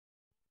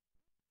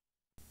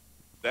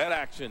That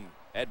action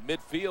at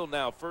midfield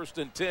now, 1st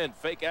and 10.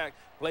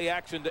 Play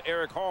action to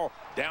Eric Hall.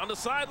 Down the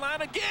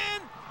sideline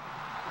again.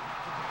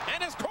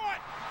 And it's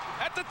caught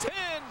at the 10.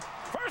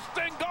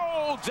 1st and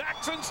goal,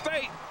 Jackson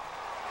State.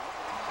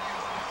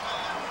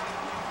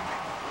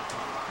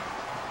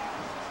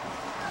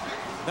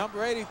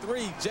 Number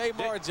 83,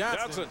 Jaymar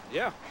Johnson.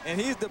 Yeah.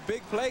 And he's the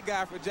big play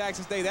guy for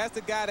Jackson State. That's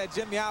the guy that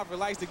Jimmy Alford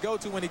likes to go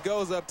to when he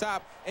goes up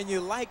top. And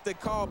you like the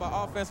call by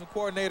offensive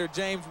coordinator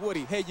James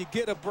Woody. Hey, you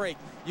get a break.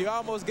 You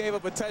almost gave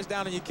up a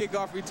touchdown on your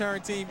kickoff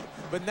return team.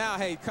 But now,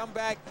 hey, come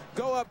back,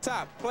 go up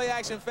top. Play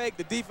action fake.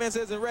 The defense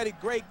isn't ready.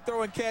 Great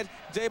throw and catch.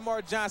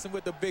 Jaymar Johnson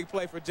with the big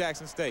play for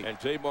Jackson State. And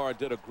Jaymar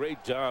did a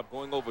great job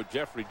going over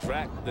Jeffrey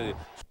Track.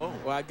 Well,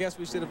 I guess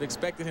we should have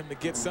expected him to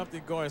get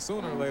something going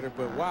sooner or later.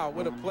 But, wow,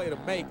 what a play to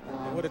make.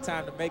 And what a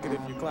time to make it if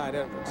you're Clyde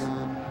Edwards.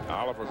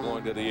 Oliver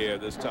going to the air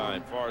this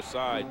time. Far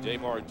side,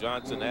 Jaymar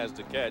Johnson has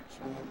the catch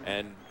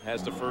and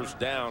has the 1st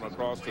down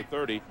across the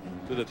 30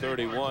 to the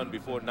 31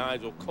 before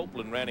Nigel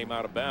Copeland ran him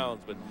out of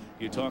bounds. But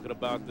you're talking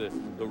about the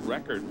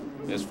record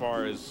as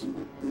far as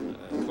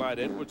Clyde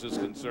Edwards is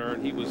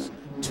concerned. He was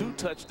 2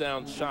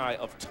 touchdowns shy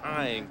of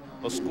tying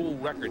a school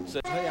record.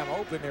 Hey, I'm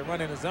open. They're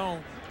running the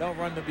zone. Don't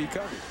run to be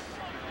covered.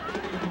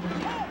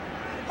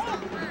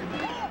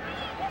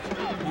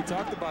 You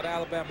talked about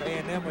Alabama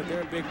A&M with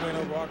their big win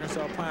over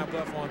Arkansas Pine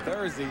Bluff on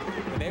Thursday,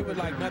 and they would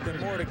like nothing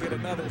more to get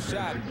another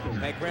shot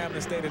at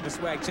Grambling State in the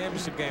SWAC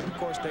championship game. Of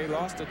course, they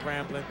lost to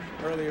Grambling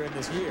earlier in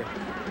this year.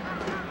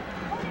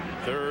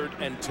 3rd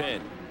and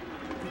 10.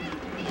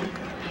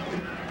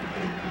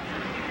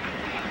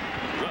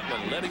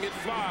 Rutland letting it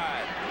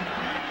fly.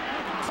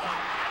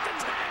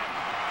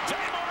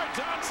 Jaymar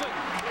Johnson.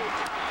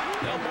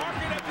 They'll mark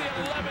it at the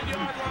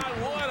 11-yard line.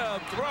 What a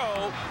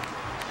throw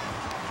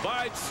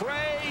by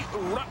Trey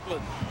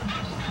Rutland.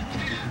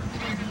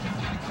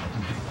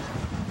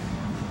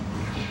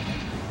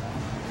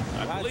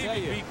 I believe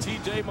he beat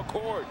T.J.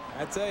 McCord.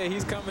 I tell you,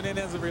 he's coming in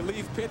as a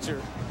relief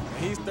pitcher.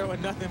 And he's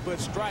throwing nothing but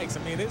strikes.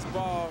 I mean, this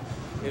ball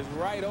is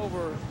right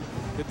over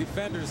the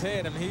defender's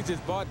head. I mean, he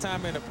just bought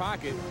time in the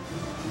pocket.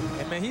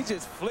 And, man, he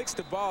just flicks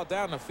the ball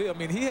down the field. I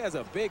mean, he has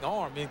a big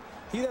arm. I mean,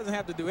 he doesn't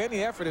have to do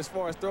any effort as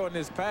far as throwing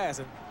this pass.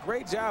 And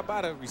great job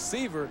by the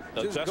receiver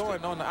just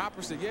going on the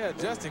opposite. Yeah,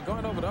 Justin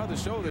going over the other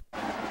shoulder.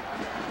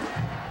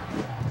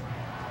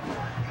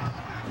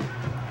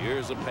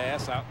 Here's a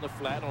pass out in the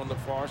flat on the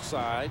far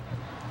side.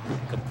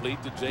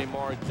 Complete to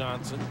Jaymar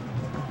Johnson.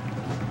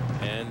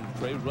 And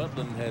Trey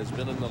Rutland has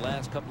been in the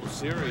last couple of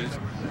series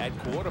at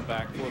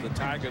quarterback for the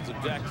Tigers of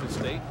Jackson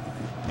State.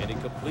 And he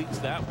completes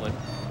that one.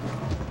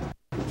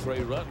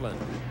 Trey Rutland.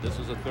 This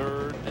is a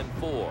 3rd and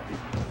 4.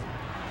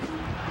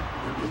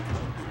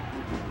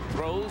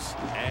 Throws,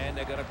 and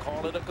they're going to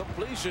call it a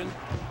completion.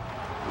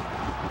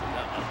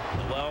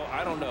 Well,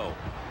 I don't know.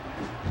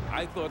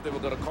 I thought they were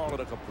going to call it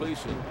a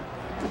completion.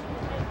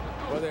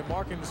 Well, they're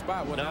marking the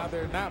spot. Well, now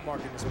they're not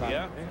marking the spot.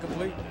 Yeah.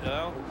 Incomplete.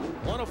 Well,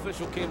 one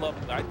official came up.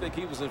 I think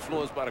he was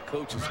influenced by the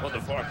coaches on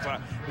the far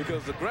side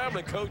because the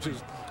Grambling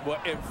coaches were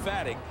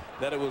emphatic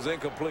that it was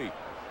incomplete.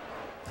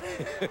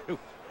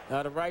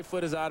 The right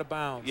foot is out of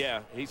bounds. Yeah,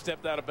 he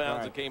stepped out of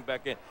bounds and came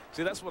back in.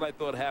 See, that's what I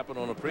thought happened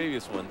on the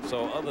previous one.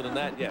 So other than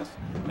that, yes,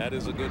 that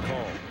is a good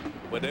call.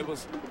 But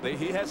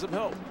he had some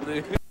help.